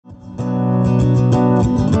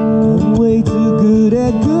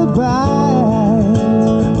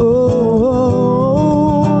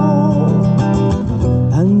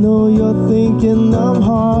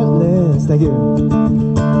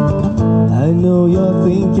know you're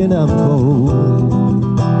thinking I'm cold.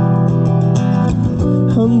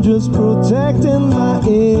 I'm just protecting my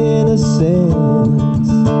innocence.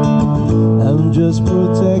 I'm just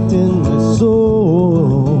protecting my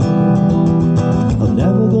soul. I'm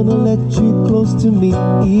never gonna let you close to me,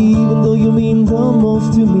 even though you mean the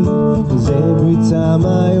most to me. 'Cause every time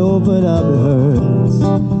I open up it hurts.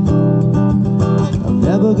 I'm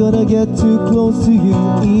never gonna get too close to you,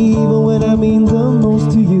 even when I mean the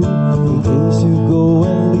most to you, in case you go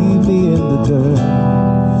and leave me in the dirt.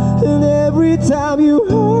 And every time you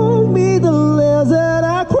hurt me, the less that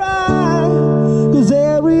I cry. 'Cause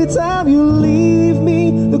every time you leave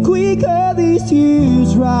me, the quicker these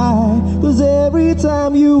tears dry. 'Cause every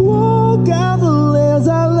time you walk out, the less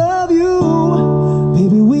I love you.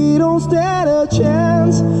 Baby, we don't stand a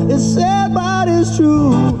chance. It's sad but it's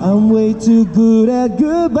true. I'm way too good at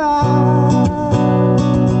goodbye.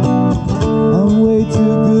 I'm way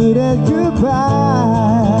too good at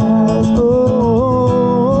goodbyes. Oh,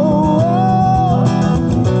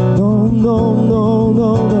 no, no, no,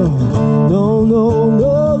 no, no, no, no,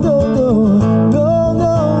 no, no, no, no,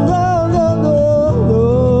 no, no, no, no.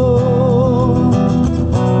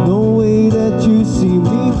 No way that you see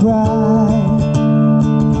me cry.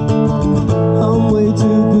 I'm way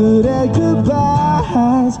too good at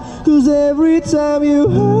goodbyes. 'Cause every time you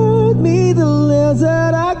hurt me, the less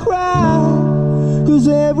that I cry. 'Cause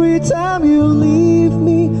every time you leave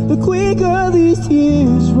me, the quicker these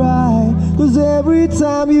tears dry. 'Cause every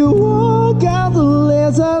time you walk out, the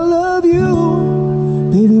less I love you.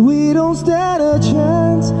 Baby, we don't stand a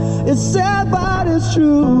chance. It's sad but it's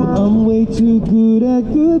true. I'm way too good at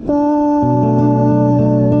goodbye.